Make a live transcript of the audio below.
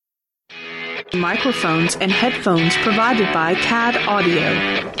Microphones and headphones provided by CAD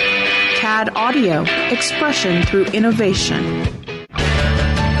Audio. CAD Audio, expression through innovation.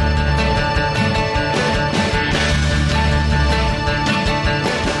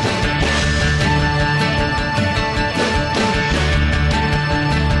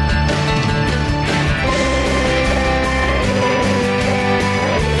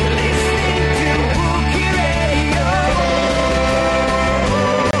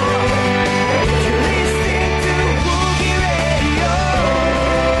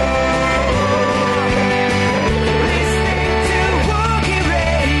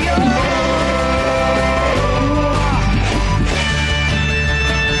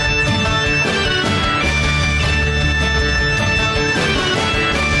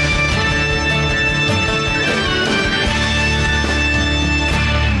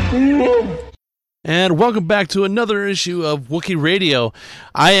 And welcome back to another issue of Wookiee Radio.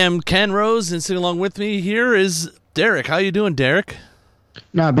 I am Ken Rose, and sitting along with me here is Derek. How you doing, Derek?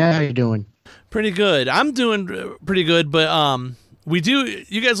 Not bad. How you doing? Pretty good. I'm doing pretty good, but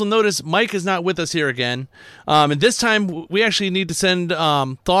you guys will notice Mike is not with us here again. And this time we actually need to send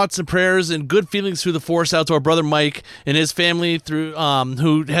thoughts and prayers and good feelings through the Force out to our brother Mike and his family through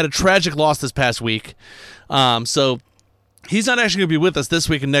who had a tragic loss this past week. So he's not actually going to be with us this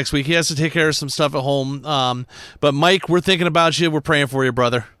week and next week. He has to take care of some stuff at home. But Mike, we're thinking about you. We're praying for you,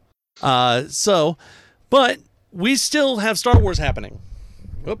 brother. But we still have Star Wars happening.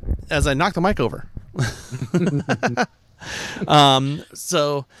 Oop, as I knock the mic over.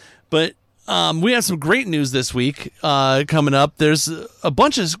 We have some great news this week coming up. There's a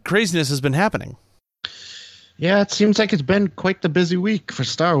bunch of craziness has been happening. Yeah, it seems like it's been quite the busy week for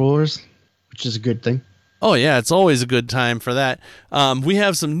Star Wars, which is a good thing. Oh, yeah, it's always a good time for that. We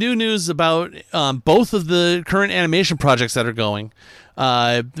have some new news about both of the current animation projects that are going.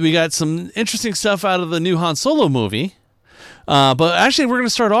 We got some interesting stuff out of the new Han Solo movie. But actually, we're going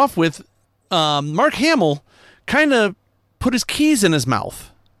to start off with Mark Hamill kind of put his keys in his mouth,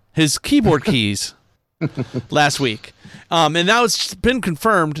 his keyboard keys, last week. And now it's been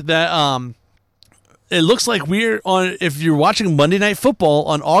confirmed that it looks like if you're watching Monday Night Football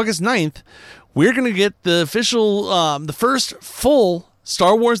on August 9th, we're going to get the official, the first full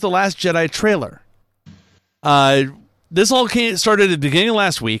Star Wars The Last Jedi trailer. This all started at the beginning of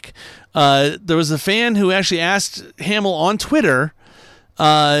last week. There was a fan who actually asked Hamill on Twitter,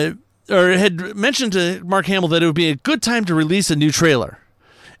 or had mentioned to Mark Hamill that it would be a good time to release a new trailer.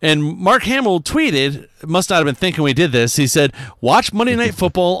 And Mark Hamill tweeted, must not have been thinking we did this, he said, "Watch Monday Night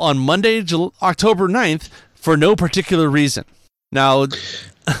Football on Monday, October 9th for no particular reason." Now...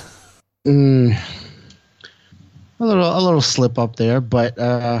 a little slip up there, but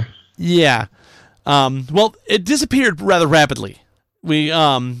yeah. Well, it disappeared rather rapidly.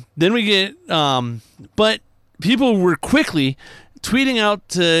 But people were quickly tweeting out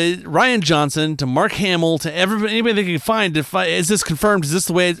to Rian Johnson, to Mark Hamill, to anybody they can find is this confirmed? Is this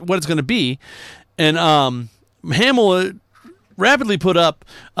the way what it's going to be? And Hamill rapidly put up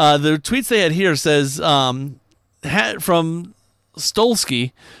the tweets they had here says from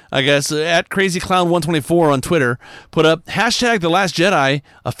Stolsky, I guess, at CrazyClown124 on Twitter, put up hashtag The Last Jedi,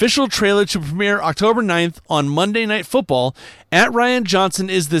 official trailer to premiere October 9th on Monday Night Football. At Rian Johnson,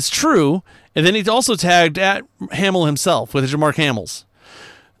 is this true? And then he also tagged at Hamill himself with his Mark Hamill's.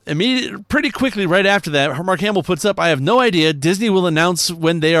 Pretty quickly right after that, Mark Hamill puts up, "I have no idea. Disney will announce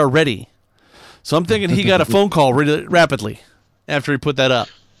when they are ready." So I'm thinking he got a phone call really rapidly after he put that up.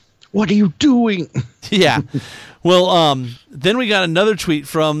 What are you doing? Yeah. Well, then we got another tweet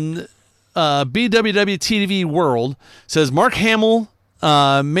from BWWTV World. Says Mark Hamill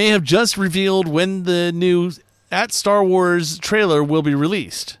may have just revealed when the new At Star Wars trailer will be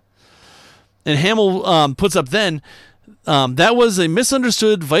released. And Hamill puts up then, that was a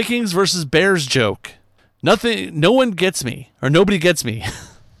misunderstood Vikings versus Bears joke. No one gets me, or nobody gets me.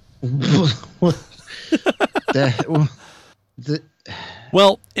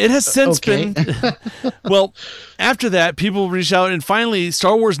 Well, it has since been... Well, after that, people reached out, and finally,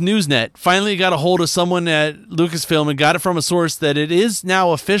 Star Wars Newsnet finally got a hold of someone at Lucasfilm and got it from a source that it is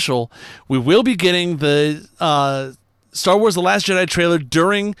now official. We will be getting the Star Wars The Last Jedi trailer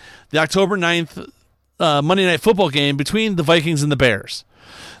during the October 9th Monday Night Football game between the Vikings and the Bears.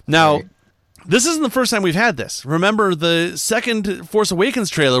 Now, right. This isn't the first time we've had this. Remember, the second Force Awakens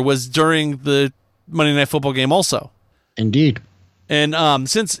trailer was during the Monday Night Football game also. Indeed. And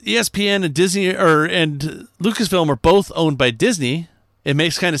since ESPN and Disney and Lucasfilm are both owned by Disney, it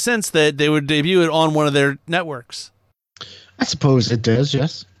makes kind of sense that they would debut it on one of their networks. I suppose it does,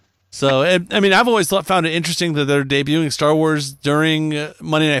 yes. So, I mean, I've always found it interesting that they're debuting Star Wars during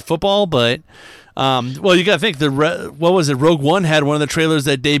Monday Night Football, but, well, you got to think, what was it? Rogue One had one of the trailers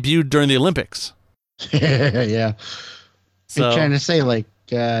that debuted during the Olympics. Yeah. So, You're trying to say, like,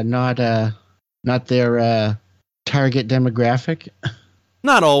 not their target demographic?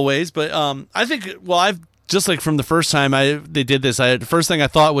 Not always, but I think, well, I've just like from the first time they did this, the first thing I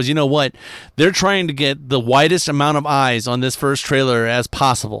thought was, you know what? They're trying to get the widest amount of eyes on this first trailer as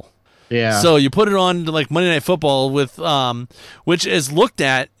possible. Yeah. So you put it on like Monday Night Football with, which is looked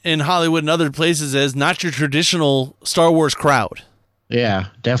at in Hollywood and other places as not your traditional Star Wars crowd. Yeah,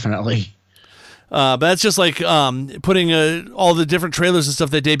 definitely. But that's just like putting all the different trailers and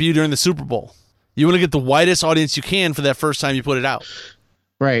stuff that debut during the Super Bowl. You want to get the widest audience you can for that first time you put it out.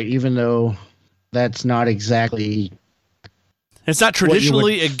 Right, even though that's not exactly... It's not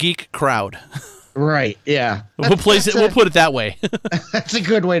traditionally a geek crowd. Right, yeah. We'll put it that way. That's a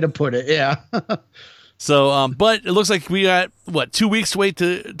good way to put it, yeah. So, but it looks like we got, 2 weeks to wait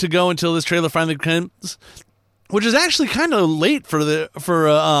to go until this trailer finally comes, which is actually kind of late for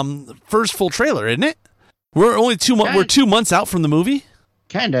first full trailer, isn't it? We're only 2 months. We're 2 months out from the movie.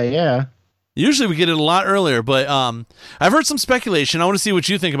 Kinda, yeah. Usually we get it a lot earlier, but I've heard some speculation. I want to see what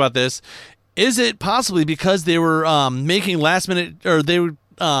you think about this. Is it possibly because they were making last minute, or they were?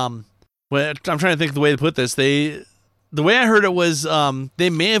 Well, I'm trying to think of the way to put this. The way I heard it was they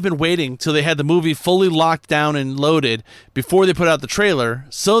may have been waiting till they had the movie fully locked down and loaded before they put out the trailer,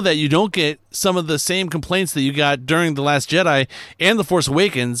 so that you don't get some of the same complaints that you got during The Last Jedi and The Force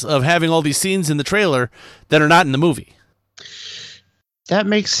Awakens of having all these scenes in the trailer that are not in the movie. That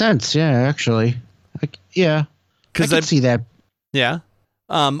makes sense, yeah, actually. Yeah, I can see that. Yeah.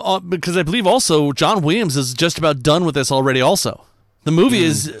 Because I believe also John Williams is just about done with this already also. The movie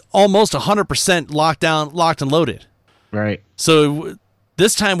is almost 100% locked and loaded. Right. So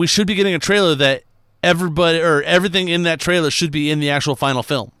this time we should be getting a trailer that everything in that trailer should be in the actual final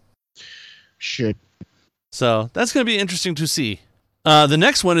film. Should. So that's going to be interesting to see. The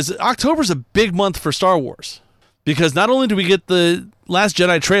next one is October's a big month for Star Wars, because not only do we get the Last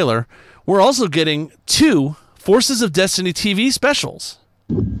Jedi trailer, we're also getting 2 Forces of Destiny TV specials.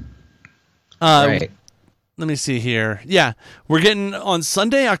 Right. Let me see here. Yeah, we're getting on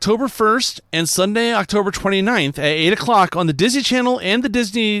Sunday, October 1st and Sunday, October 29th at 8 o'clock on the Disney Channel and the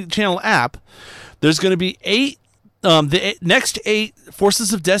Disney Channel app. There's going to be 8, the next 8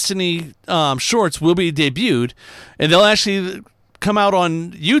 Forces of Destiny shorts will be debuted, and they'll actually come out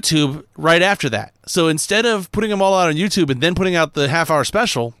on YouTube right after that. So instead of putting them all out on YouTube and then putting out the half-hour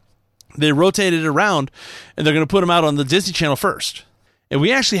special, they rotate it around, and they're going to put them out on the Disney Channel first. And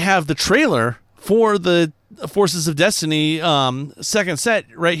we actually have the trailer for the Forces of Destiny second set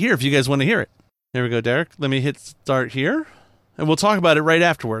right here if you guys want to hear it. There we go, Derek. Let me hit start here, and we'll talk about it right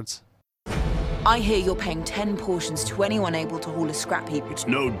afterwards. I hear you're paying 10 portions to anyone able to haul a scrap heap. It's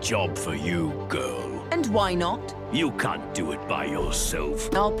no job for you, girl. And why not? You can't do it by yourself.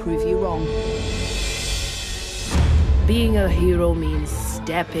 I'll prove you wrong. Being a hero means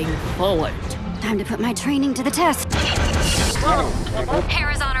stepping forward. Time to put my training to the test.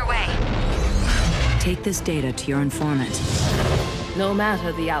 Hera's on her way. Take this data to your informant. No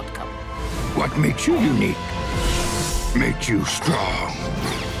matter the outcome. What makes you unique makes you strong.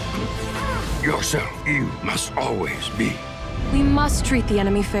 Yourself, you must always be. We must treat the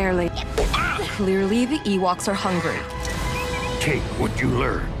enemy fairly. Clearly, the Ewoks are hungry. Take what you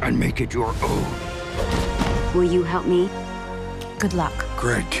learn and make it your own. Will you help me? Good luck.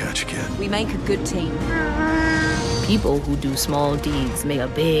 Great catch, kid. We make a good team. People who do small deeds make a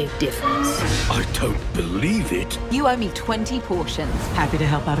big difference. I don't believe it. You owe me 20 portions. Happy to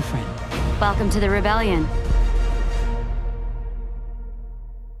help out a friend. Welcome to the rebellion.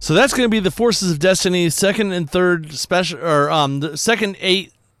 So that's going to be the Forces of Destiny second and third special, or the second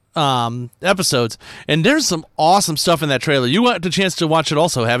 8 episodes. And there's some awesome stuff in that trailer. You got the chance to watch it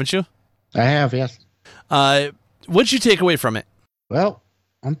also, haven't you? I have, yes. What'd you take away from it? Well,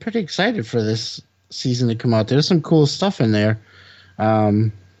 I'm pretty excited for this season to come out. There's some cool stuff in there.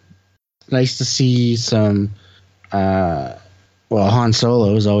 Nice to see some, Han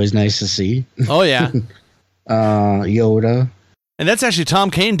Solo is always nice to see. Oh, yeah. Yoda. And that's actually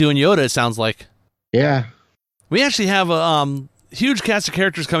Tom Kane doing Yoda, it sounds like. Yeah. We actually have a huge cast of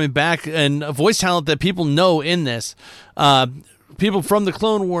characters coming back and a voice talent that people know in this. People from the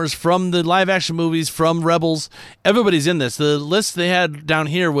Clone Wars, from the live-action movies, from Rebels. Everybody's in this. The list they had down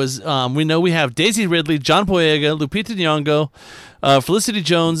here was, we have Daisy Ridley, John Boyega, Lupita Nyong'o, Felicity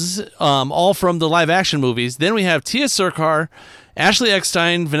Jones, all from the live-action movies. Then we have Tia Sircar, Ashley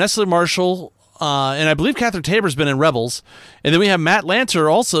Eckstein, Vanessa Marshall, and I believe Catherine Tabor's been in Rebels. And then we have Matt Lanter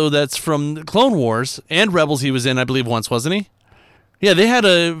also, that's from Clone Wars and Rebels. He was in, I believe, once, wasn't he? Yeah, they had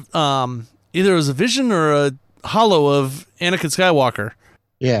a either it was a vision or a holo of Anakin Skywalker.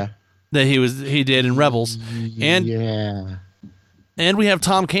 Yeah, that he did in Rebels, and and we have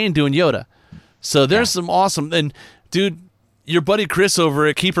Tom Kane doing Yoda. So there's some awesome. And dude, your buddy Chris over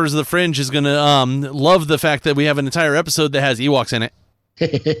at Keepers of the Fringe is gonna love the fact that we have an entire episode that has Ewoks in it.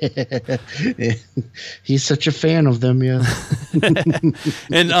 He's such a fan of them, yeah.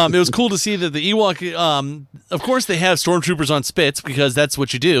 And it was cool to see that the Ewok, of course they have stormtroopers on spits because that's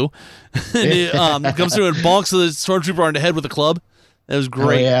what you do. And it comes through and bonks the stormtrooper on the head with a club. That was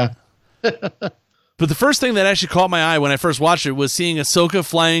great. Oh, yeah. But the first thing that actually caught my eye when I first watched it was seeing Ahsoka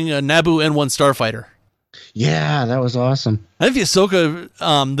flying a Naboo N1 starfighter. Yeah, that was awesome. I think the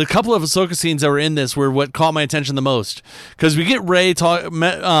Ahsoka, the couple of Ahsoka scenes that were in this were what caught my attention the most. Because we get Rey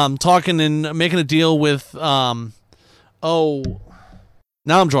talking and making a deal with, now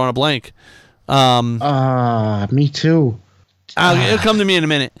I'm drawing a blank. Me too. It'll come to me in a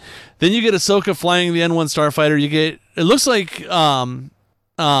minute. Then you get Ahsoka flying the N1 starfighter. You get, it looks like,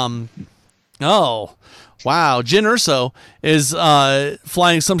 Jyn Erso is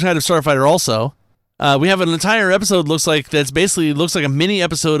flying some kind of starfighter also. We have an entire episode looks like a mini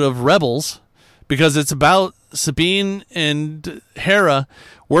episode of Rebels because it's about Sabine and Hera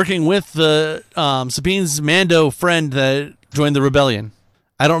working with the Sabine's Mando friend that joined the rebellion.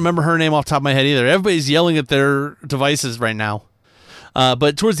 I don't remember her name off the top of my head either. Everybody's yelling at their devices right now.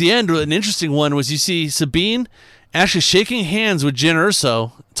 But towards the end, an interesting one was you see Sabine actually shaking hands with Jyn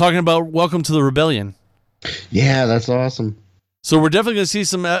Erso, talking about welcome to the rebellion. Yeah, that's awesome. So we're definitely going to see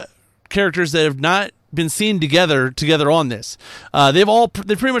some characters that have not been seen together on this. They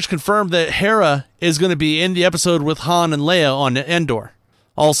pretty much confirmed that Hera is going to be in the episode with Han and Leia on Endor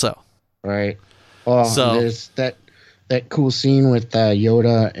also. Right. Oh, so there's that cool scene with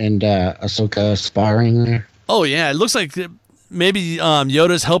Yoda and Ahsoka sparring there. Oh yeah, it looks like maybe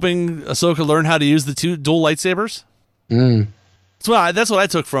Yoda's helping Ahsoka learn how to use the two dual lightsabers. That's what I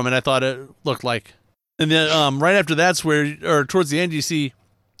took from it. I thought it looked like. And then right after that's towards the end, you see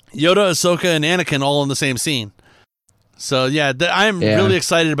Yoda, Ahsoka, and Anakin all in the same scene. So yeah, I'm really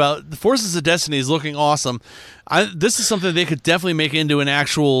excited about the Forces of Destiny. Is looking awesome. This is something they could definitely make into an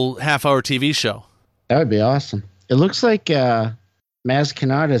actual half-hour TV show. That would be awesome. It looks like Maz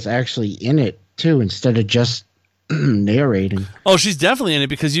Kanata is actually in it too, instead of just narrating. Oh, she's definitely in it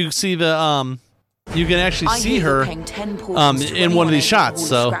because you see the you can actually see her in one of these shots.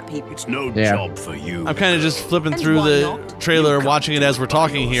 So it's no job for you. I'm kind of just flipping through the trailer, watching it as we're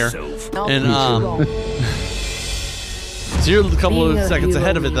talking here, and so you're a couple of seconds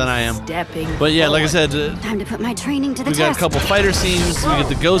ahead of it than I am. But yeah, like I said, time to put my training to the test. We got a couple fighter scenes. We get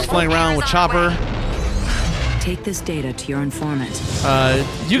the Ghost flying around with Chopper. Take this data to your informant.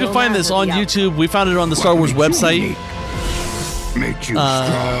 You can find this on YouTube. We found it on the Star Wars website. Make you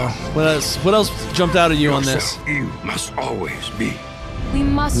strong. What else jumped out at you on this? You must always be. We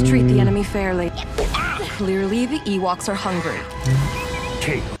must treat the enemy fairly. Clearly, the Ewoks are hungry.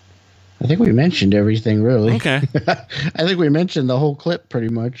 I think we mentioned everything, really. Okay. I think we mentioned the whole clip pretty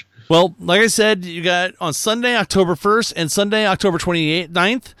much. Well, like I said, you got on Sunday, October 1st and Sunday, October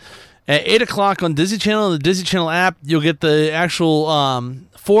 9th at 8 o'clock on Disney Channel and the Disney Channel app. You'll get the actual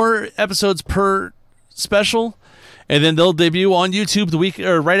 4 episodes per special. And then they'll debut on YouTube the week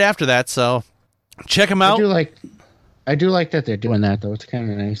or right after that. So check them out. I do like that they're doing that though. It's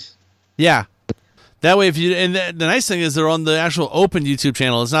kind of nice. Yeah. That way, the nice thing is they're on the actual open YouTube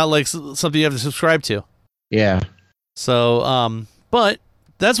channel. It's not like something you have to subscribe to. Yeah. So, but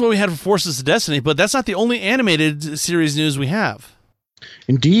that's what we had for Forces of Destiny. But that's not the only animated series news we have.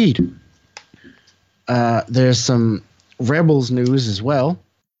 Indeed. There's some Rebels news as well.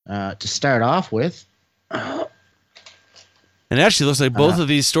 To start off with. And it actually looks like both of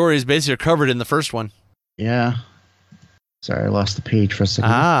these stories basically are covered in the first one. Yeah. Sorry, I lost the page for a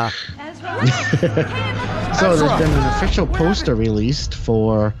second. So there's been an official poster released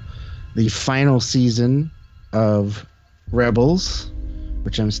for the final season of Rebels,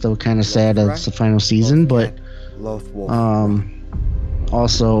 which I'm still kind of sad that it's the final season, but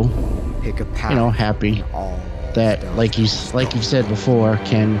also, happy that, like you said before,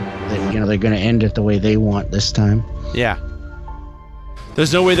 Ken, that they're going to end it the way they want this time. Yeah.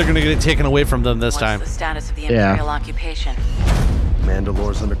 There's no way they're going to get it taken away from them this time. What's the status of the Imperial occupation?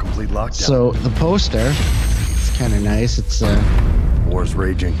 Mandalore's under complete lockdown. So the poster, it's kind of nice. It's war's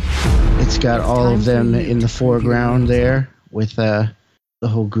raging. It's got all of them in the foreground there with the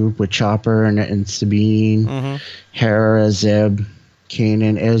whole group with Chopper and Sabine, Hera, Zeb,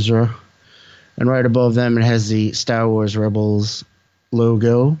 Kanan, Ezra. And right above them, it has the Star Wars Rebels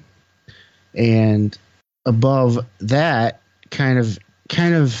logo. And above that, kind of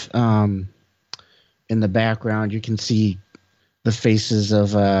in the background, you can see the faces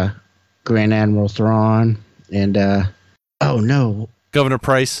of Grand Admiral Thrawn and Governor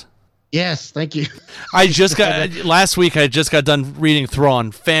Price. Yes, thank you. Last week I just got done reading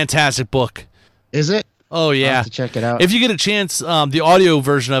Thrawn. Fantastic book. Is it? Oh yeah, I'll have to check it out. If you get a chance, the audio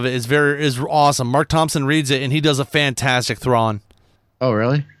version of it is awesome. Mark Thompson reads it and he does a fantastic Thrawn. Oh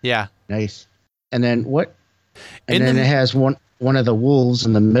really? Yeah. Nice. And then what? And then it has one of the wolves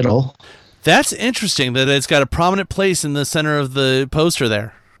in the middle. That's interesting that it's got a prominent place in the center of the poster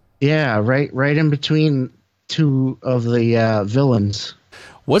there. Yeah, right in between two of the villains.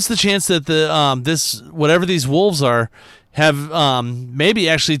 What's the chance that whatever these wolves are have maybe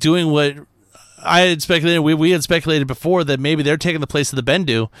actually doing what I had speculated? We had speculated before that maybe they're taking the place of the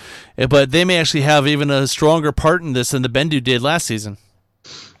Bendu, but they may actually have even a stronger part in this than the Bendu did last season.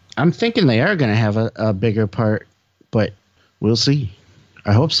 I'm thinking they are going to have a bigger part, but we'll see.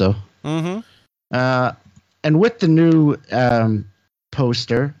 I hope so. Mm-hmm. And with the new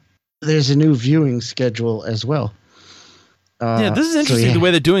poster, there's a new viewing schedule as well. This is interesting the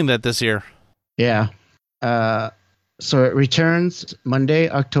way they're doing that this year. Yeah. So it returns Monday,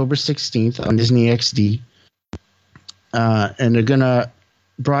 October 16th on Disney XD. And they're going to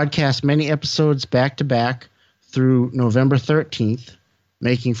broadcast many episodes back to back through November 13th,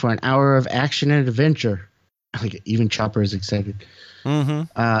 making for an hour of action and adventure. Like even Chopper is excited.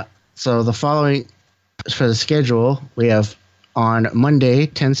 Mm-hmm. So the following for the schedule, we have on Monday,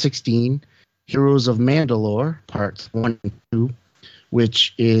 10/16, Heroes of Mandalore, parts 1 and 2,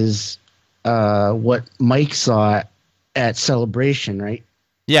 which is what Mike saw at Celebration, right?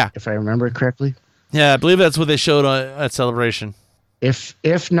 Yeah. If I remember correctly. Yeah, I believe that's what they showed at Celebration.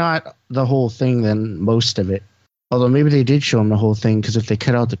 If not the whole thing, then most of it. Although maybe they did show him the whole thing, because if they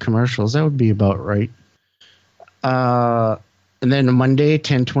cut out the commercials, that would be about right. And then Monday,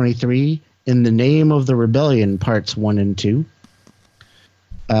 10/23, In the Name of the Rebellion, parts 1 and 2.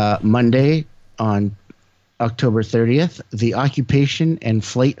 Monday, on October 30th, The Occupation and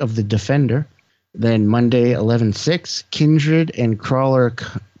Flight of the Defender. Then Monday, 11/6, Kindred and Crawler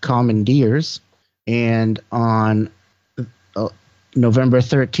Commandeers. And on November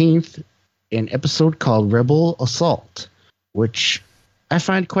 13th, an episode called Rebel Assault, which I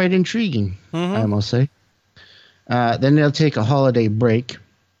find quite intriguing, I must say. Then they'll take a holiday break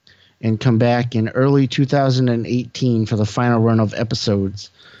and come back in early 2018 for the final run of episodes.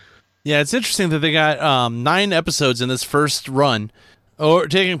 Yeah, it's interesting that they got 9 episodes in this first run, or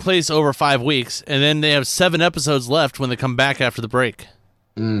taking place over 5 weeks, and then they have 7 episodes left when they come back after the break.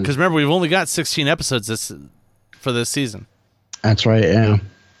 Because remember, we've only got 16 episodes for this season. That's right, yeah.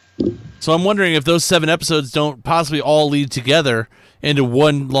 So I'm wondering if those 7 episodes don't possibly all lead together into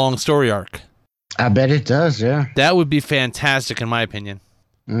one long story arc. I bet it does, yeah. That would be fantastic, in my opinion.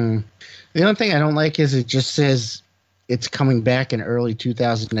 The only thing I don't like is it just says it's coming back in early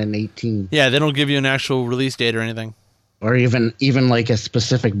 2018. Yeah, they don't give you an actual release date or anything. Or even like a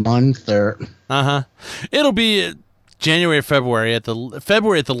specific month or... Uh-huh. It'll be January, February at the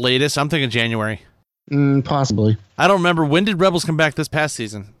latest. I'm thinking January. Possibly. I don't remember. When did Rebels come back this past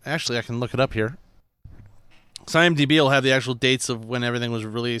season? Actually, I can look it up here. So IMDb will have the actual dates of when everything was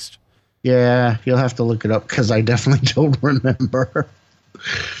released. Yeah, you'll have to look it up because I definitely don't remember.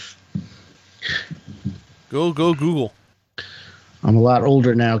 Go Google. I'm a lot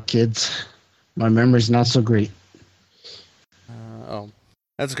older now, kids. My memory's not so great.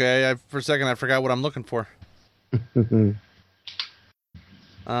 That's okay. For a second, I forgot what I'm looking for.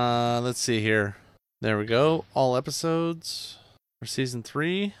 Let's see here. There we go. All episodes for season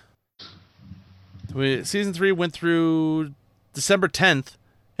 3. Season 3 went through December 10th,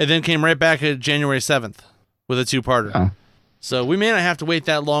 and then came right back at January 7th with a 2-parter. Oh. So we may not have to wait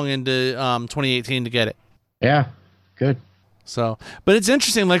that long into 2018 to get it. Yeah, good. So, but it's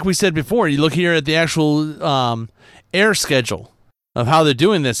interesting, like we said before, you look here at the actual air schedule of how they're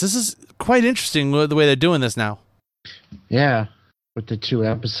doing this. This is quite interesting the way they're doing this now. Yeah, with the 2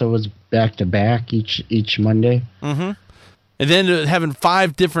 episodes back to back each Monday. Mm-hmm. And then having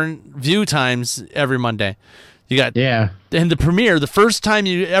 5 different view times every Monday. You got and the premiere. The first time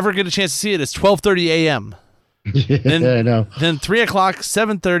you ever get a chance to see it is 12:30 a.m. Then, I know. Then 3 o'clock,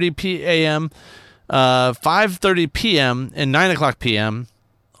 7:30 a.m., 5:30 p.m., and 9 o'clock p.m.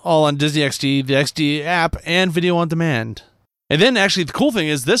 all on Disney XD, the XD app, and video on demand. And then actually the cool thing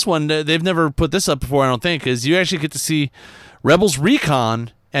is this one, they've never put this up before, I don't think, is you actually get to see Rebels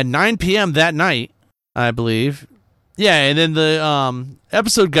Recon at 9 p.m. that night, I believe. Yeah, and then the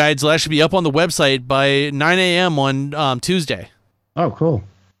episode guides will actually be up on the website by 9 a.m. on Tuesday. Oh, cool.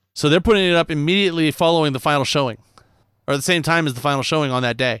 So they're putting it up immediately following the final showing, or at the same time as the final showing on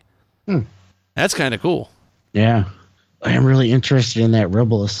that day. That's kind of cool. Yeah. I am really interested in that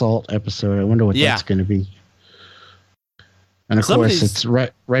Rebel Assault episode. I wonder what that's going to be. And of course, it's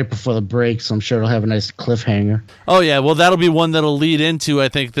right before the break, so I'm sure it'll have a nice cliffhanger. Oh, yeah. Well, that'll be one that'll lead into, I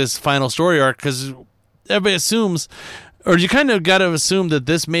think, this final story arc, because everybody assumes, or you kind of got to assume that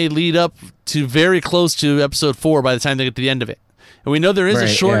this may lead up to very close to episode 4 by the time they get to the end of it. And we know there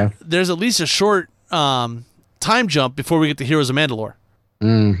is there's at least a short time jump before we get to Heroes of Mandalore.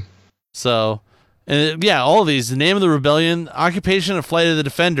 So, all of these, the name of the rebellion, occupation and flight of the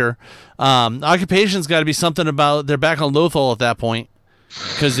Defender. Occupation's got to be something about they're back on Lothal at that point,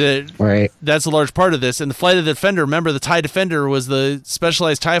 because that's a large part of this. And the flight of the Defender, remember the TIE Defender was the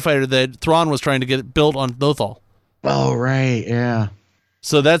specialized TIE fighter that Thrawn was trying to get built on Lothal. Oh, right, yeah.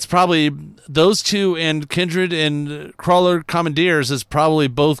 So that's probably those two, and Kindred and Crawler Commandeers is probably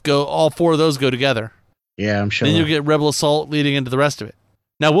all 4 of those go together. Yeah, I'm sure. Then you'll get Rebel Assault leading into the rest of it.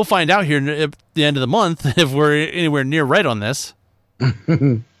 Now, we'll find out here at the end of the month if we're anywhere near right on this. I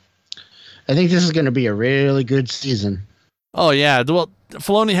think this is going to be a really good season. Oh, yeah. Well,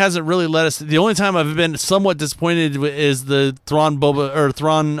 Filoni hasn't really let us... The only time I've been somewhat disappointed is the Thrawn.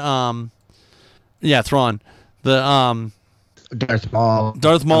 The Darth Maul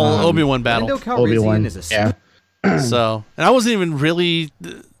Obi-Wan battle. Obi-Wan, yeah. So, and I wasn't even really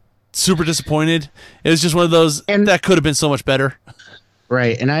super disappointed. It was just one of those, that could have been so much better.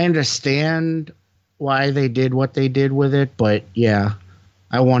 Right, and I understand why they did what they did with it, but yeah,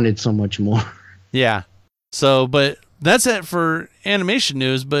 I wanted so much more. Yeah. So, but that's it for animation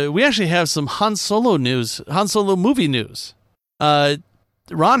news, but we actually have some Han Solo news, Han Solo movie news.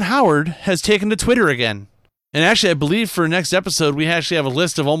 Ron Howard has taken to Twitter again. And actually, I believe for next episode, we actually have a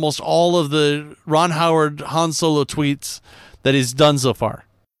list of almost all of the Ron Howard Han Solo tweets that he's done so far.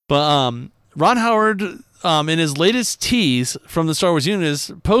 But Ron Howard, in his latest tease from the Star Wars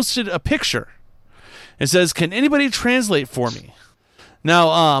Universe, posted a picture. It says, "Can anybody translate for me?"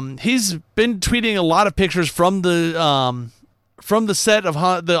 Now, he's been tweeting a lot of pictures from the set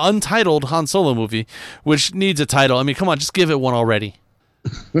of the untitled Han Solo movie, which needs a title. I mean, come on, just give it one already.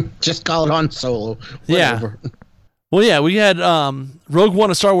 Just call it Han Solo. Whatever. Yeah. Well, yeah, we had Rogue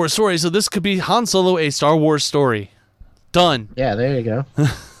One, a Star Wars story, so this could be Han Solo, a Star Wars story. Done. Yeah, there you go.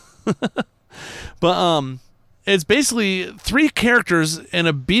 But it's basically 3 characters in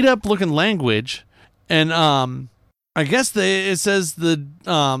a beat-up looking language, and I guess it says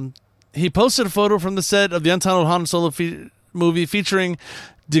he posted a photo from the set of the untitled Han Solo movie featuring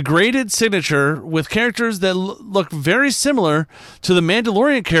degraded signature with characters that look very similar to the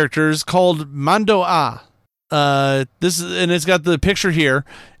Mandalorian characters called Mando A. And it's got the picture here.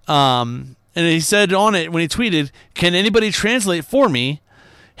 And he said on it when he tweeted, "Can anybody translate for me?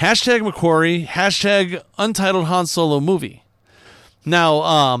 #McQuarrie, #Untitled Han Solo movie."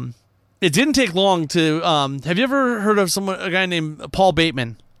 Now, it didn't take long to. Have you ever heard of a guy named Paul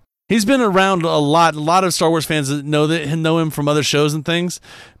Bateman? He's been around a lot. A lot of Star Wars fans know him from other shows and things.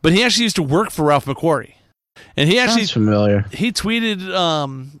 But he actually used to work for Ralph McQuarrie, and he actually sounds familiar. He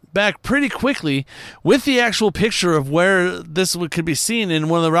tweeted back pretty quickly with the actual picture of where this could be seen in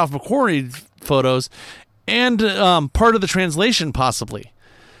one of the Ralph McQuarrie photos, and part of the translation possibly.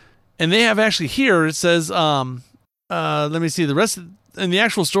 And they have actually here. It says, let me see the rest. In the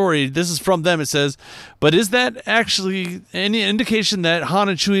actual story, this is from them. It says, "But is that actually any indication that Han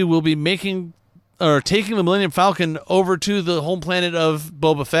and Chewie will be taking the Millennium Falcon over to the home planet of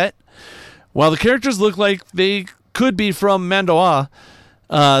Boba Fett? While the characters look like they could be from Mando'a,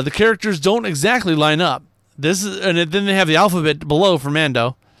 the characters don't exactly line up. And then they have the alphabet below for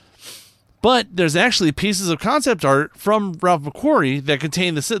Mando. But there's actually pieces of concept art from Ralph McQuarrie that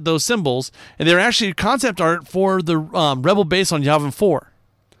contain those symbols, and they're actually concept art for the Rebel base on Yavin 4.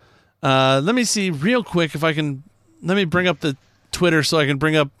 Let me see real quick if I can. Let me bring up the Twitter so I can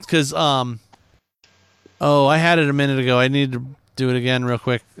bring up, because I had it a minute ago. I need to do it again real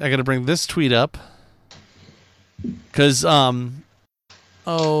quick. I got to bring this tweet up because there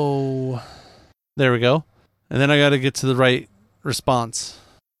we go, and then I got to get to the right response,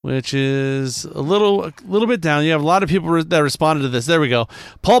 which is a little bit down. You have a lot of people that responded to this. There we go.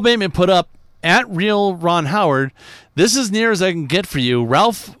 Paul Bateman put up, @real Ron Howard, "This is near as I can get for you.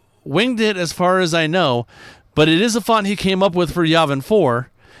 Ralph winged it as far as I know, but it is a font he came up with for Yavin 4.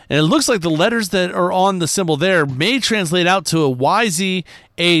 And it looks like the letters that are on the symbol there may translate out to a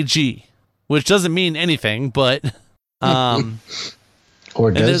YZAG, which doesn't mean anything, but...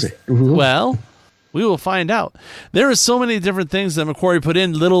 or does it? Well, We will find out. There are so many different things that McQuarrie put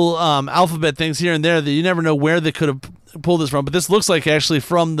in, little alphabet things here and there that you never know where they could have pulled this from. But this looks like actually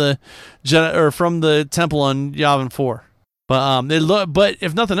from the from the temple on Yavin 4. But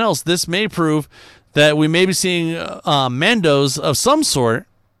if nothing else, this may prove that we may be seeing Mandos of some sort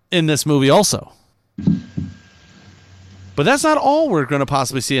in this movie also. But that's not all we're going to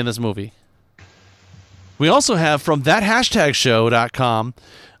possibly see in this movie. We also have from that#show.com.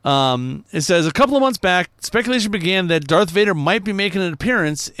 It says a couple of months back, speculation began that Darth Vader might be making an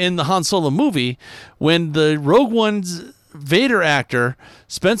appearance in the Han Solo movie when the Rogue One's Vader actor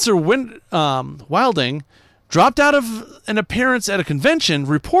Spencer Wilding dropped out of an appearance at a convention,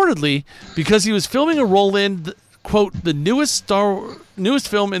 reportedly because he was filming a role in, quote, the newest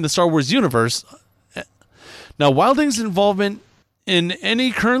film in the Star Wars universe. Now, Wilding's involvement in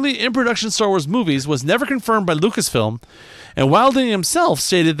any currently in production Star Wars movies was never confirmed by Lucasfilm, and Wilding himself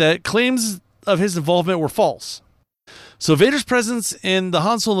stated that claims of his involvement were false. So Vader's presence in the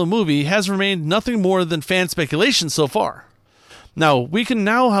Han Solo movie has remained nothing more than fan speculation so far. Now, we can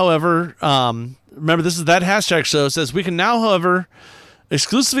now, however, remember this is that hashtag show, says we can now, however,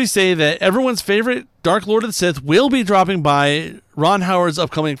 exclusively say that everyone's favorite Dark Lord of the Sith will be dropping by Ron Howard's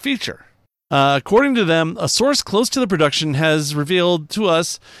upcoming feature. According to them, a source close to the production has revealed to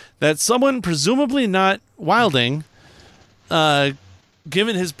us that someone, presumably not Wilding,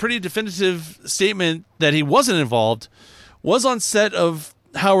 given his pretty definitive statement that he wasn't involved, was on set of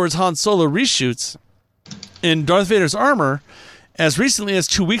Howard's Han Solo reshoots in Darth Vader's armor as recently as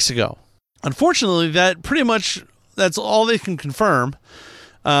 2 weeks ago. Unfortunately, that's all they can confirm.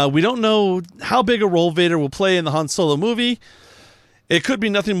 We don't know how big a role Vader will play in the Han Solo movie. It could be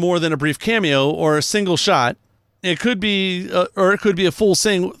nothing more than a brief cameo or a single shot. It could be, or it could be a full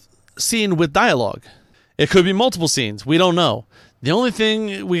scene with dialogue. It could be multiple scenes. We don't know. The only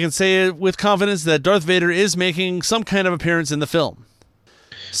thing we can say with confidence is that Darth Vader is making some kind of appearance in the film.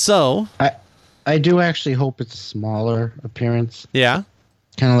 So, I do actually hope it's a smaller appearance. Yeah,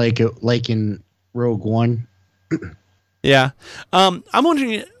 kind of like in Rogue One. Yeah, I'm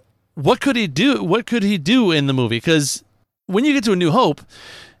wondering what could he do? What could he do in the movie? Because when you get to A New Hope,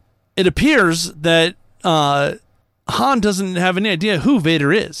 it appears that Han doesn't have any idea who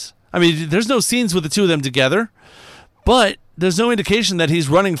Vader is. I mean, there's no scenes with the two of them together, but there's no indication that he's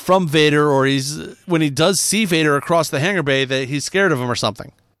running from Vader, or when he does see Vader across the hangar bay, that he's scared of him or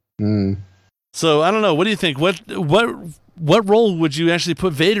something. So I don't know. What do you think? What role would you actually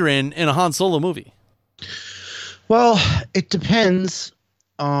put Vader in a Han Solo movie? Well, it depends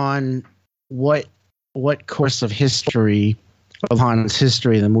on what course of history of Han's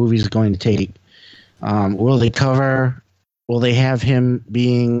history the movie is going to take. Will they have him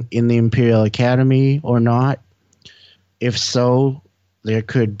being in the Imperial Academy or not? If so, there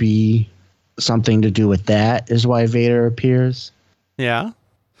could be something to do with that, is why Vader appears. Yeah.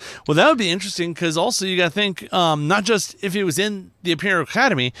 Well, that would be interesting, because also you got to think, not just if he was in the Imperial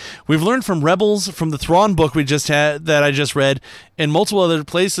Academy. We've learned from Rebels, from the Thrawn book we just had, that I just read, and multiple other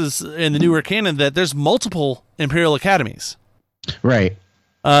places in the newer canon, that there's multiple Imperial Academies. Right.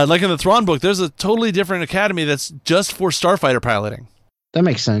 Like in the Thrawn book, there's a totally different academy that's just for starfighter piloting. That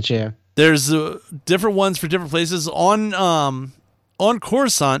makes sense, yeah. There's different ones for different places. On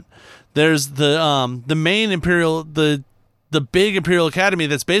Coruscant, there's the main Imperial, the big Imperial Academy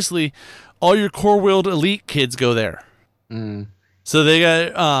that's basically all your core-willed elite kids go there. So they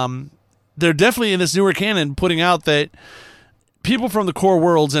got they're definitely in this newer canon putting out that people from the core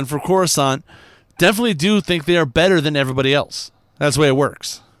worlds and for Coruscant definitely do think they are better than everybody else. That's the way it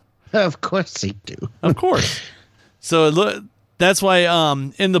works. Of course they do. Of course. So that's why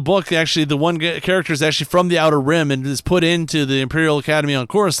in the book, actually, the one character is actually from the Outer Rim and is put into the Imperial Academy on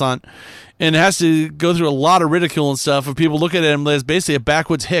Coruscant, and has to go through a lot of ridicule and stuff. And people look at him as basically a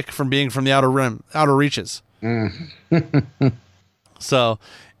backwoods hick from being from the Outer Rim, Outer Reaches. So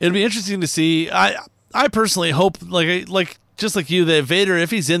it'll be interesting to see. I personally hope, like just like you, that Vader, if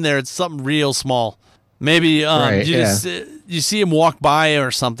he's in there, it's something real small. Maybe right, you see him walk by or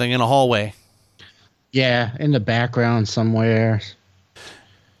something in a hallway. Yeah, in the background somewhere.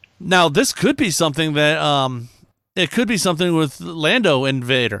 Now, this could be something that it could be something with Lando and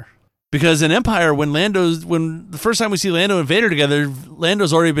Vader, because in Empire, when the first time we see Lando and Vader together,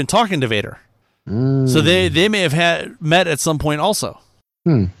 Lando's already been talking to Vader, so they may have met at some point also.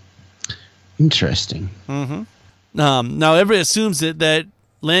 Interesting. Now, everybody assumes that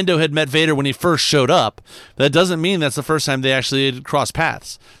Lando had met Vader when he first showed up. That doesn't mean that's the first time they actually had crossed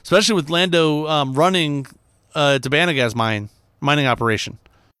paths, especially with Lando running Bene Gesserit mining operation.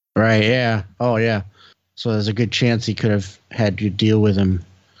 Right, yeah. Oh, yeah. So there's a good chance he could have had you deal with him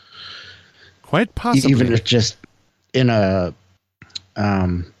Quite possibly. Even if just in a, what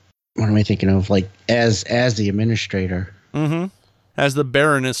am I thinking of? Like as the administrator. Mm-hmm. As the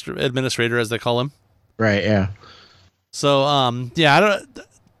Baron administrator, as they call him. Right. Yeah. So, yeah, I don't.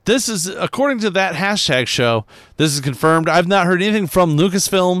 This is, according to that hashtag show, this is confirmed. I've not heard anything from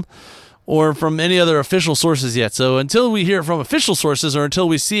Lucasfilm or from any other official sources yet. So until we hear it from official sources or until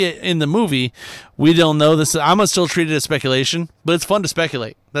we see it in the movie, we don't know. This I'm gonna still treat it as speculation, but it's fun to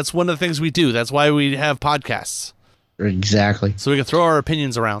speculate. That's one of the things we do. That's why we have podcasts. Exactly. So we can throw our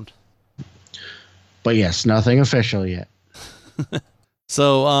opinions around. But yes, nothing official yet.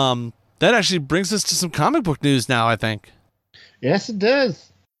 So that actually brings us to some comic book news now, I think. Yes, it does.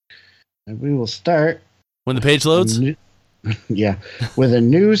 And we will start when the page loads. Yeah, with a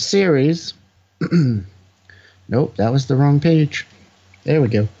new series. Nope, that was the wrong page. There we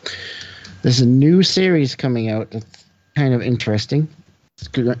go. There's a new series coming out that's kind of interesting.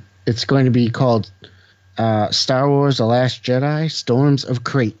 It's going to be called Star Wars: The Last Jedi: Storms of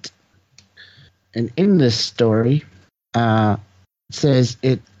Krayt. And in this story, it says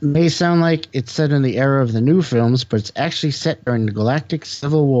it may sound like it's set in the era of the new films, but it's actually set during the Galactic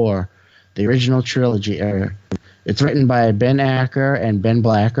Civil War, the original trilogy era. It's written by Ben Acker and Ben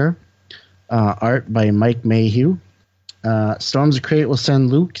Blacker. Art by Mike Mayhew. Storms of Krayt will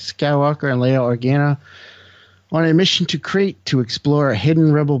send Luke Skywalker and Leia Organa on a mission to Krayt to explore a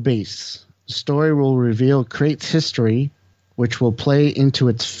hidden rebel base. The story will reveal Krayt's history, which will play into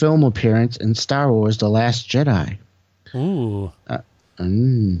its film appearance in Star Wars: The Last Jedi. Ooh.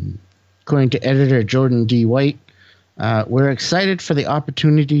 According to editor Jordan D. White, we're excited for the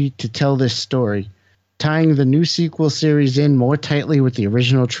opportunity to tell this story, tying the new sequel series in more tightly with the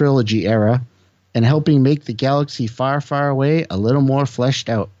original trilogy era and helping make the galaxy far, far away a little more fleshed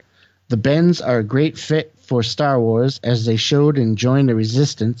out. The Bens are a great fit for Star Wars, as they showed in Join the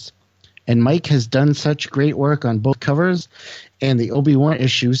Resistance, and Mike has done such great work on both covers and the Obi-Wan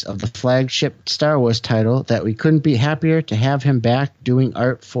issues of the flagship Star Wars title that we couldn't be happier to have him back doing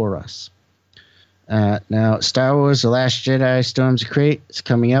art for us. Now, Star Wars: The Last Jedi: Storms of Krayt is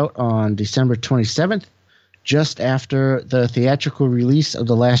coming out on December 27th, just after the theatrical release of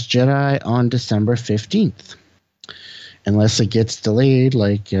The Last Jedi on December 15th. Unless it gets delayed,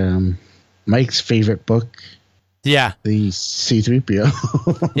 like Mike's favorite book. Yeah. The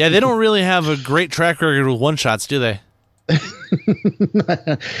C-3PO. Yeah, they don't really have a great track record with one-shots, do they?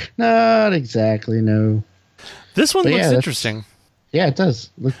 Not exactly, no. This one looks interesting. Yeah, it does.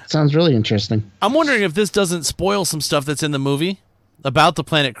 Sounds really interesting. I'm wondering if this doesn't spoil some stuff that's in the movie about the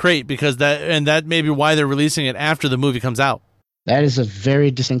planet Krayt, because that may be why they're releasing it after the movie comes out. That is a very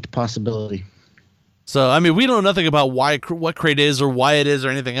distinct possibility. So, I mean, we don't know nothing about what Krayt is or why it is or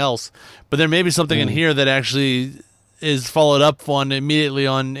anything else, but there may be something in here that actually is followed up on immediately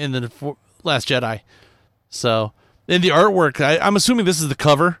in the Last Jedi. So, in the artwork, I'm assuming this is the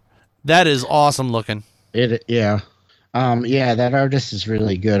cover. That is awesome looking. Yeah, that artist is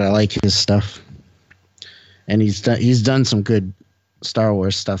really good. I like his stuff, and he's done some good Star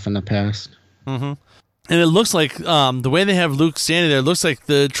Wars stuff in the past. Mm-hmm. And it looks like the way they have Luke standing there, it looks like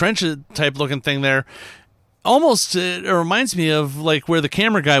the trench type looking thing there. Almost, it reminds me of like where the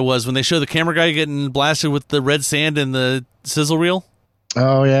camera guy was when they show the camera guy getting blasted with the red sand and the sizzle reel.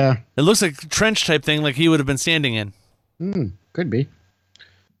 Oh yeah, it looks like a trench type thing, like he would have been standing in. Could be.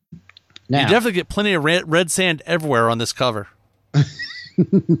 Now, you definitely get plenty of red sand everywhere on this cover.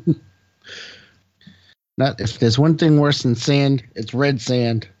 If there's one thing worse than sand, it's red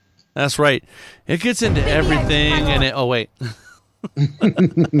sand. That's right. It gets into everything, and oh wait.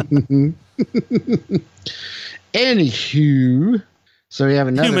 Anywho, so we have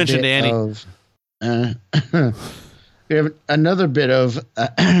another. You mentioned bit Annie. We have another bit of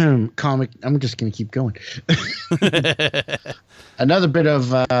comic. I'm just going to keep going. Another bit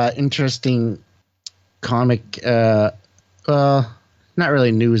of interesting comic. Not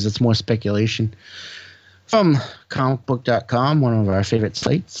really news. It's more speculation. From comicbook.com, one of our favorite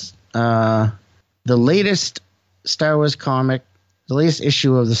sites. The latest Star Wars comic, the latest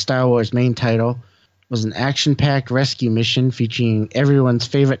issue of the Star Wars main title, was an action-packed rescue mission featuring everyone's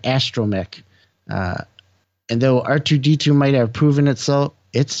favorite astromech. And though R2-D2 might have proven itself,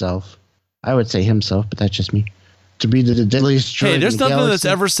 I would say himself, but that's just me, to be the deadliest droid. Hey, there's in the nothing galaxy. that's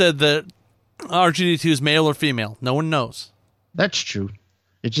ever said that R2-D2 is male or female. No one knows. That's true.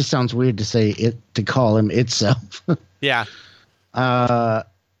 It just sounds weird to say it, to call him itself. Yeah.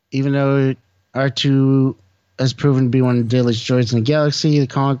 Even though R2 has proven to be one of the deadliest droids in the galaxy, the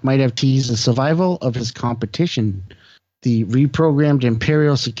comic might have teased the survival of his competition. The reprogrammed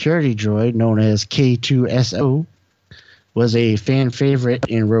Imperial security droid, known as K2SO, was a fan favorite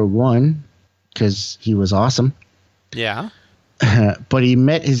in Rogue One. because he was awesome. Yeah. But he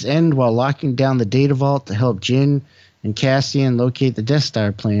met his end while locking down the data vault to help Jyn and Cassian locate the Death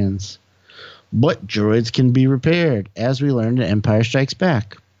Star plans. But droids can be repaired, as we learned in Empire Strikes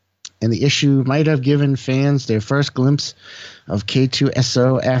Back. And the issue might have given fans their first glimpse of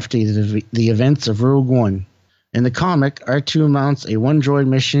K2SO after the events of Rogue One. In the comic, R2 mounts a one-droid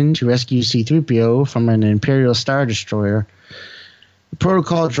mission to rescue C-3PO from an Imperial Star Destroyer. The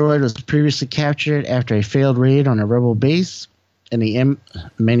protocol droid was previously captured after a failed raid on a rebel base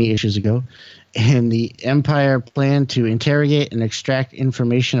many issues ago, and the Empire planned to interrogate and extract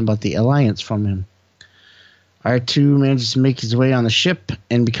information about the Alliance from him. R2 manages to make his way on the ship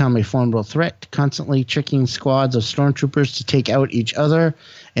and become a formidable threat, constantly tricking squads of stormtroopers to take out each other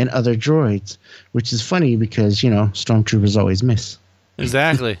and other droids, which is funny because, stormtroopers always miss.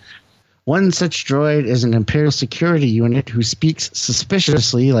 Exactly. One such droid is an Imperial security unit who speaks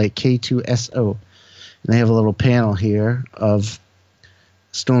suspiciously like K2SO. And they have a little panel here of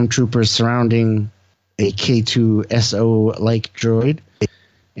stormtroopers surrounding a K2SO-like droid.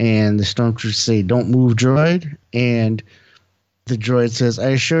 And the stormtroopers say, "Don't move, droid." And the droid says, "I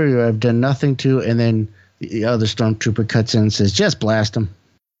assure you I've done nothing to." And then the other stormtrooper cuts in and says, "Just blast him."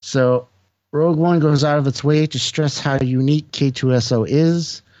 So Rogue One goes out of its way to stress how unique K2SO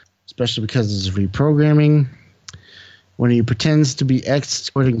is, especially because of his reprogramming. When he pretends to be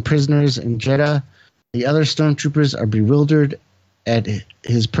escorting prisoners in Jeddah, the other stormtroopers are bewildered at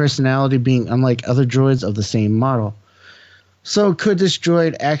his personality being unlike other droids of the same model. So could this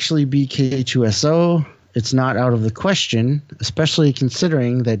droid actually be K2SO? It's not out of the question, especially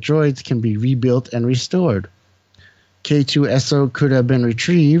considering that droids can be rebuilt and restored. K2SO could have been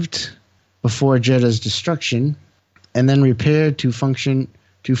retrieved before Jeddah's destruction and then repaired to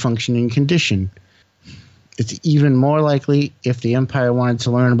functioning condition. It's even more likely if the Empire wanted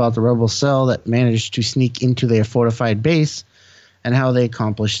to learn about the rebel cell that managed to sneak into their fortified base and how they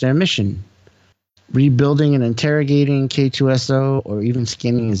accomplished their mission. Rebuilding and interrogating K2SO or even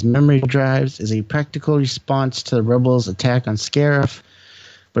scanning his memory drives is a practical response to the rebels' attack on Scarif.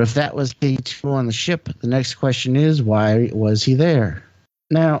 But if that was K2 on the ship, the next question is, why was he there?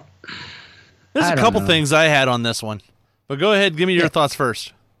 Now, there's a couple things I had on this one. But go ahead, give me your thoughts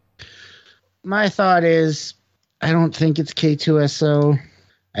first. My thought is, I don't think it's K2SO.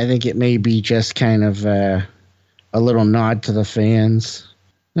 I think it may be just kind of a little nod to the fans.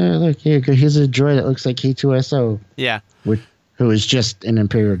 Look, here's a droid that looks like K2SO. Yeah. Who is just an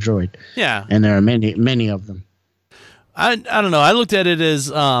Imperial droid. Yeah. And there are many of them. I don't know. I looked at it as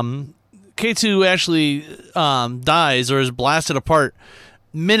K2 actually dies or is blasted apart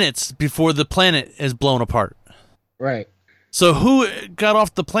minutes before the planet is blown apart. Right. So who got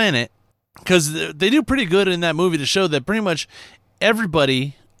off the planet? Because they do pretty good in that movie to show that pretty much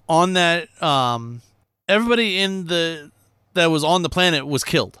everybody on that, that was on the planet was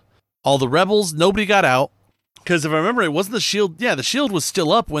killed. All the rebels, nobody got out. Because if I remember, it wasn't the shield. Yeah, the shield was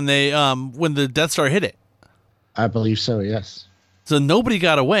still up when when the Death Star hit it. I believe so, yes. So nobody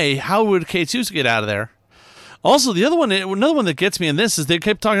got away. How would K2 get out of there? Also, another one that gets me in this is they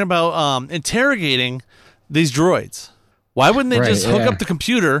kept talking about interrogating these droids. Why wouldn't they just hook up the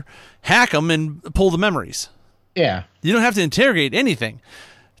computer, hack them, and pull the memories? Yeah. You don't have to interrogate anything.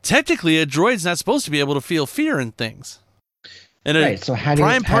 Technically, a droid's not supposed to be able to feel fear in things. And right, so how do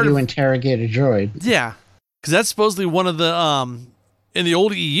you interrogate a droid? Yeah, because that's supposedly one of the, in the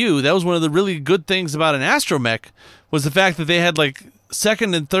old EU, that was one of the really good things about an astromech, was the fact that they had like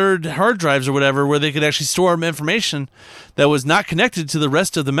second and third hard drives or whatever where they could actually store information that was not connected to the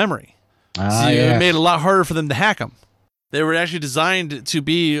rest of the memory. So it made it a lot harder for them to hack them. They were actually designed to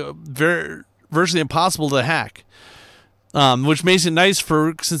be virtually impossible to hack, which makes it nice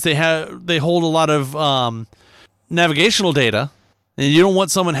since they hold a lot of navigational data, and you don't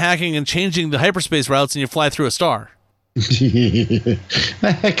want someone hacking and changing the hyperspace routes and you fly through a star. I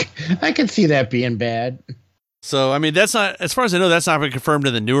can see that being bad. So, I mean, that's not, as far as I know, that's not been confirmed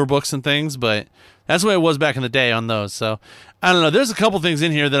in the newer books and things, but that's the way it was back in the day on those. So, I don't know. There's a couple things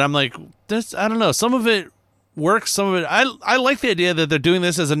in here that I'm like, I don't know. Some of it works. Some of it, I like the idea that they're doing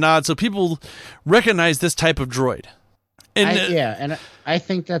this as a nod so people recognize this type of droid. And I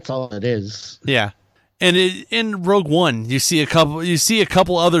think that's all it is. Yeah. And in Rogue One, you see a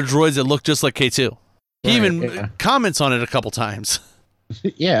couple other droids that look just like K2. He even comments on it a couple times.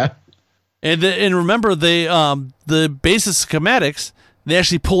 Yeah. And remember, the basis schematics, they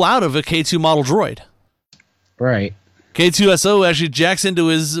actually pull out of a K2 model droid. Right. K2SO actually jacks into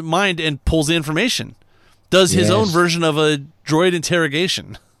his mind and pulls the information. Does his own version of a droid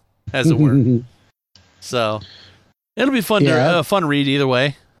interrogation, as it were. So, it'll be fun fun read either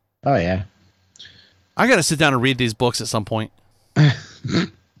way. Oh, yeah. I got to sit down and read these books at some point.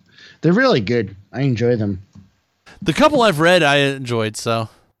 They're really good. I enjoy them. The couple I've read, I enjoyed. So,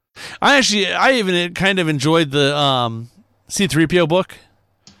 I even kind of enjoyed the C-3PO book.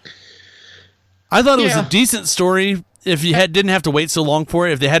 I thought it was a decent story if you didn't have to wait so long for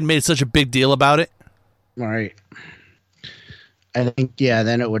it. If they hadn't made such a big deal about it. All right. I think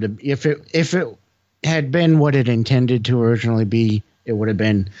then it would have, if it had been what it intended to originally be, it would have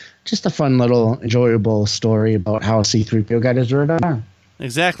been just a fun little enjoyable story about how C-3PO got his red arm.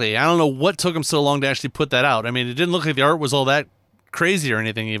 Exactly. I don't know what took him so long to actually put that out. I mean, it didn't look like the art was all that crazy or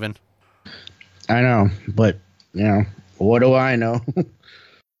anything even. I know, but what do I know?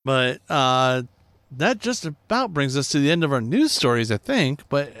 But that just about brings us to the end of our news stories, I think.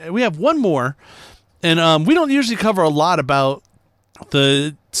 But we have one more, and we don't usually cover a lot about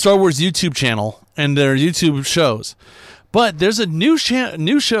the Star Wars YouTube channel and their YouTube shows. But there's a new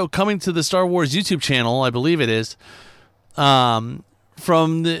show coming to the Star Wars YouTube channel, I believe it is,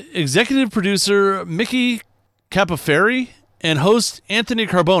 from the executive producer Mickey Capoferri and host Anthony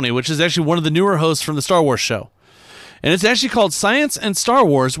Carboni, which is actually one of the newer hosts from the Star Wars show. And it's actually called Science and Star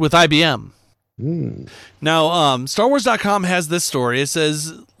Wars with IBM. Now, StarWars.com has this story. It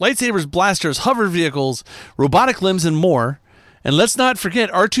says, lightsabers, blasters, hover vehicles, robotic limbs, and more. And let's not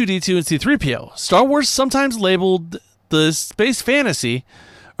forget R2-D2 and C-3PO. Star Wars sometimes labeled the space fantasy,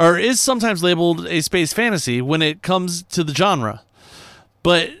 or is sometimes labeled a space fantasy when it comes to the genre.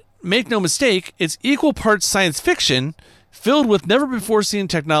 But make no mistake, it's equal parts science fiction filled with never-before-seen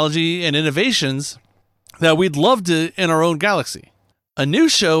technology and innovations that we'd love to in our own galaxy. A new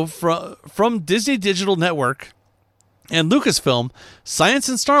show from Disney Digital Network and Lucasfilm, Science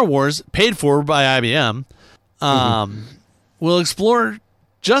and Star Wars, paid for by IBM, will explore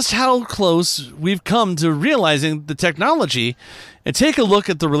just how close we've come to realizing the technology and take a look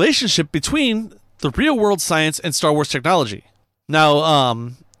at the relationship between the real-world science and Star Wars technology. Now,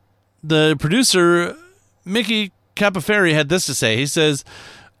 the producer, Mickey Capoferri, had this to say. He says,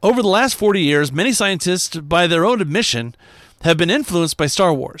 over the last 40 years, many scientists, by their own admission, have been influenced by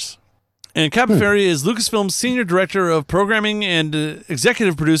Star Wars. And Capoferri is Lucasfilm's senior director of programming and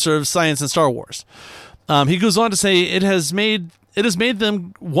executive producer of Science and Star Wars. He goes on to say it has made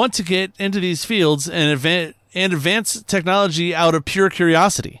them want to get into these fields and advance technology out of pure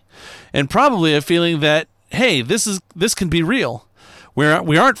curiosity, and probably a feeling that, hey, this can be real. We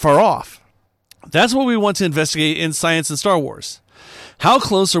aren't far off. That's what we want to investigate in Science and Star Wars. How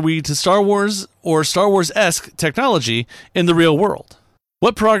close are we to Star Wars or Star Wars-esque technology in the real world?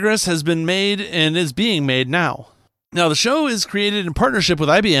 What progress has been made and is being made now? Now, the show is created in partnership with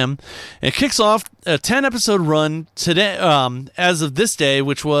IBM and kicks off a 10-episode run today, as of this day,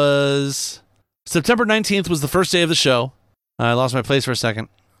 which was September 19th was the first day of the show. I lost my place for a second.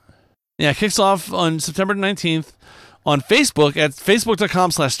 Yeah, it kicks off on September 19th on Facebook at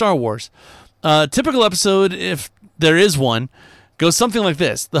facebook.com/Star Wars. Typical episode, if there is one, goes something like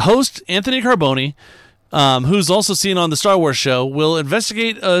this. The host, Anthony Carboni, who's also seen on the Star Wars show, will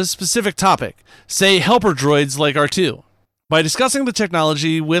investigate a specific topic, say helper droids like R2, by discussing the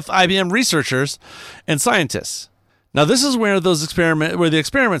technology with IBM researchers and scientists. Now, this is where the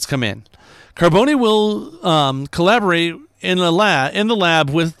experiments come in. Carboni will collaborate in the lab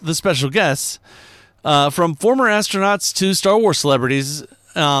with the special guests, from former astronauts to Star Wars celebrities.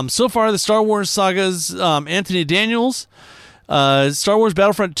 So far, the Star Wars saga's Anthony Daniels, Star Wars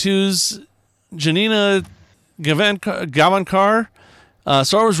Battlefront 2's Janina Gavankar,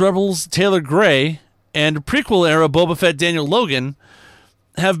 Star Wars Rebels Taylor Gray, and prequel-era Boba Fett Daniel Logan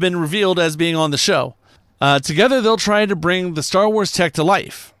have been revealed as being on the show. Together, they'll try to bring the Star Wars tech to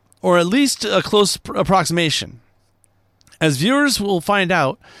life, or at least a close approximation. As viewers will find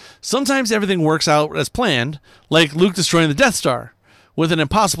out, sometimes everything works out as planned, like Luke destroying the Death Star with an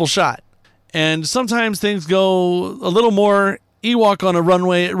impossible shot. And sometimes things go a little more Ewok on a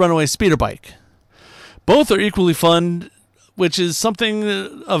runaway speeder bike. Both are equally fun, which is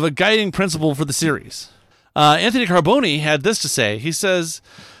something of a guiding principle for the series. Anthony Carboni had this to say. He says,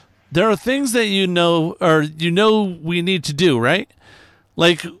 there are things that you know we need to do, right?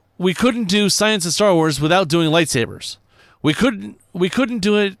 Like, we couldn't do Science and Star Wars without doing lightsabers. We couldn't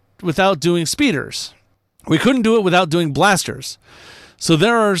do it without doing speeders. We couldn't do it without doing blasters. So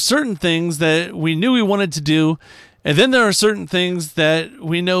there are certain things that we knew we wanted to do, and then there are certain things that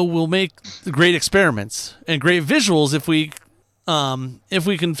we know will make great experiments and great visuals if we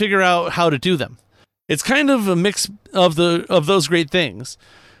can figure out how to do them. It's kind of a mix of those great things.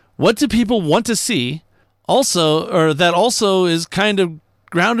 What do people want to see? That also is kind of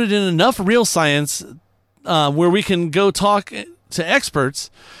grounded in enough real science where we can go talk to experts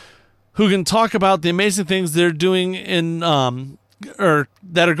who can talk about the amazing things they're doing in or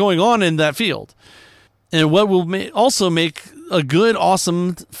that are going on in that field, and what will also make a good,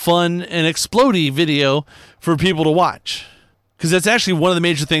 awesome, fun, and explodey video for people to watch. Because that's actually one of the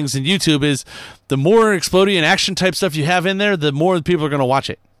major things in YouTube is the more explodey and action type stuff you have in there, the more people are going to watch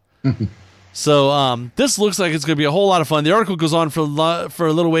it. So this looks like it's going to be a whole lot of fun. The article goes on for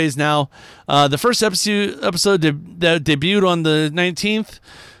a little ways now. The first episode that debuted on the 19th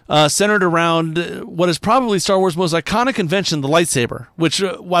centered around what is probably Star Wars' most iconic invention, the lightsaber. Which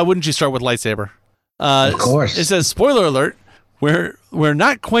why wouldn't you start with lightsaber? Of course. It says, spoiler alert, we're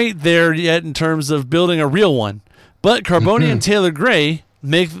not quite there yet in terms of building a real one. But Carboni and Taylor Gray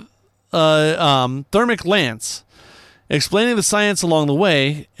make thermic lance, explaining the science along the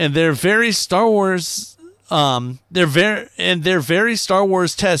way, and their very Star Wars very Star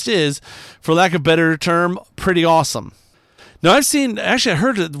Wars test is, for lack of a better term, pretty awesome. Now I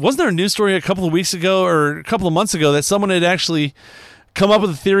heard, wasn't there a news story a couple of weeks ago or a couple of months ago that someone had actually come up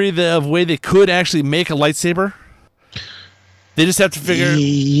with a theory of a way they could actually make a lightsaber? They just have to figure.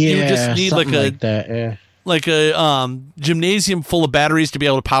 Yeah, you just need like a gymnasium full of batteries to be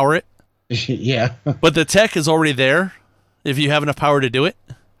able to power it. Yeah, but the tech is already there if you have enough power to do it.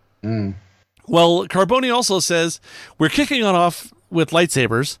 Well, Carboni also says we're kicking on off with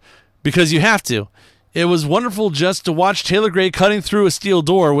lightsabers because you have to. It was wonderful just to watch Taylor Gray cutting through a steel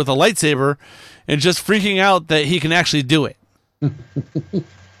door with a lightsaber and just freaking out that he can actually do it.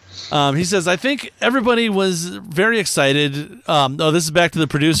 He says, I think everybody was very excited. This is back to the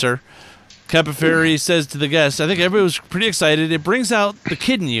producer. Capoferi says to the guest, I think everybody was pretty excited. It brings out the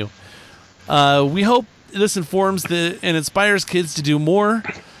kid in you. We hope this informs and inspires kids to do more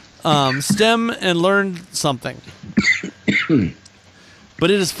STEM and learn something.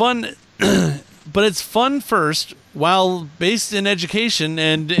 But it is fun. But it's fun first, while based in education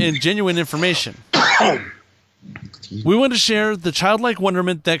and in genuine information. We want to share the childlike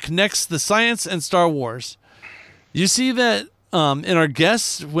wonderment that connects the science and Star Wars. You see that in our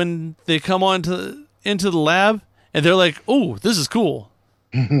guests when they come into the lab and they're like, "Oh, this is cool."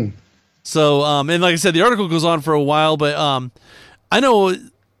 So, and like I said, the article goes on for a while, but I know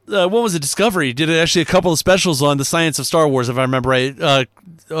what was it? Discovery did actually a couple of specials on the science of Star Wars, if I remember right,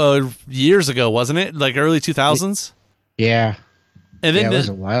 years ago, wasn't it? Like early 2000s. Yeah. And then it was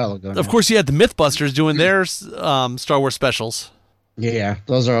a while ago. Of course, you had the Mythbusters doing their Star Wars specials. Yeah,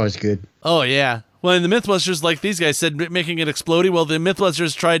 those are always good. Oh, yeah. Well, in the Mythbusters, like these guys said, making it explodey. Well, the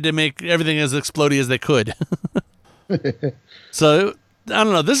Mythbusters tried to make everything as explodey as they could. So, I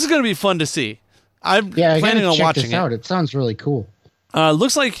don't know. This is going to be fun to see. I'm planning on watching this out. It sounds really cool.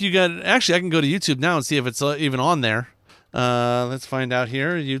 Looks like you got... Actually, I can go to YouTube now and see if it's even on there. Let's find out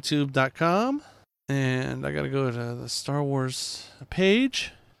here. YouTube.com. And I got to go to the Star Wars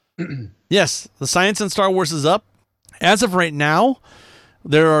page. Yes, the Science in Star Wars is up. As of right now,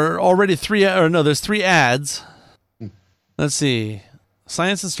 there are already there's 3 ads. Let's see.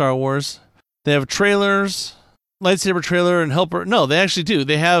 Science in Star Wars. They have trailers, lightsaber trailer, and helper. No, they actually do.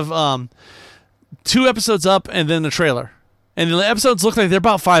 They have 2 episodes up and then the trailer. And the episodes look like they're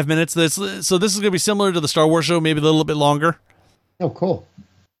about 5 minutes. So this is going to be similar to the Star Wars show, maybe a little bit longer. Oh, cool.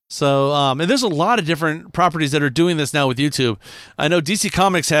 So, and there's a lot of different properties that are doing this now with YouTube. I know DC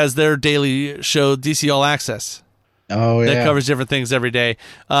Comics has their daily show, DC All Access. Oh, yeah. That covers different things every day.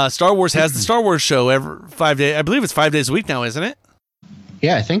 Star Wars has the Star Wars show every 5 days. I believe it's 5 days a week now, isn't it?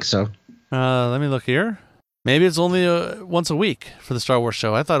 Yeah, I think so. Let me look here. Maybe it's only once a week for the Star Wars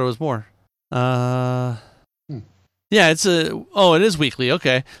show. I thought it was more. Yeah, it is weekly.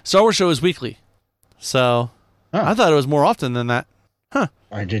 Okay. Star Wars show is weekly. So, I thought it was more often than that. Huh.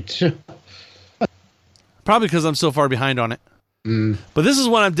 I did too. Probably because I'm so far behind on it. But this is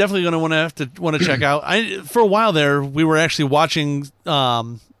one I'm definitely going to want to check out. For a while there, we were actually watching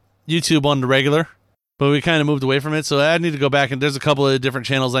YouTube on the regular, but we kind of moved away from it. So I need to go back, and there's a couple of different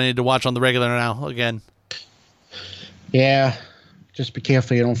channels I need to watch on the regular now again. Yeah, just be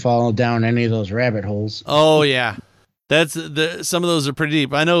careful you don't fall down any of those rabbit holes. Oh yeah, some of those are pretty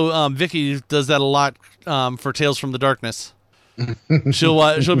deep. I know Vicky does that a lot for Tales from the Darkness.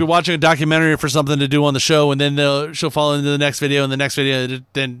 She'll be watching a documentary for something to do on the show, and then she'll fall into the next video, and the next video,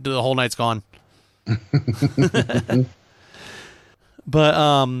 then the whole night's gone.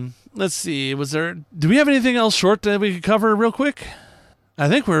 But let's see. Do we have anything else short that we could cover real quick? I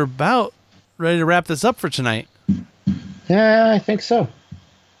think we're about ready to wrap this up for tonight. Yeah, I think so.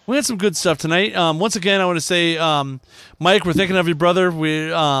 We had some good stuff tonight. Once again, I want to say, Mike, we're thinking of you, brother.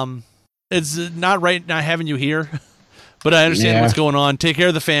 It's not right not having you here. But I understand what's going on. Take care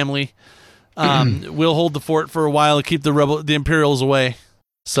of the family. We'll hold the fort for a while and keep the Imperials away.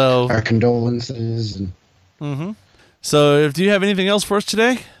 So our condolences. So, do you have anything else for us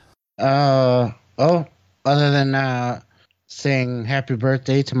today? Other than saying happy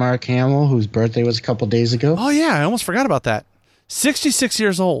birthday to Mark Hamill, whose birthday was a couple days ago. Oh yeah, I almost forgot about that. 66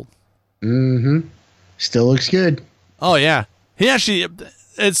 years old. Still looks good. Oh yeah, he actually.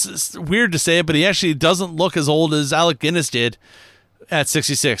 It's weird to say it, but he actually doesn't look as old as Alec Guinness did at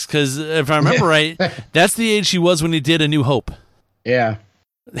 66. Because if I remember right, that's the age he was when he did A New Hope. Yeah.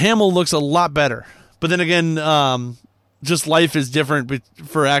 Hamill looks a lot better. But then again, just life is different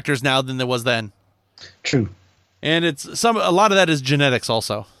for actors now than it was then. True. And a lot of that is genetics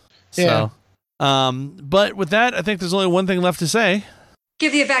also. Yeah. So, but with that, I think there's only one thing left to say.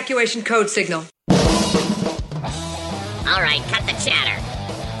 Give the evacuation code signal. All right, cut the chatter.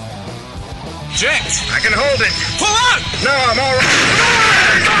 Jinx, I can hold it. Pull out! No, I'm all right.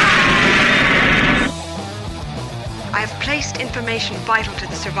 I have placed information vital to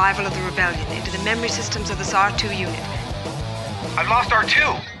the survival of the rebellion into the memory systems of this R2 unit. I've lost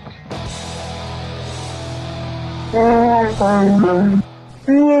R2.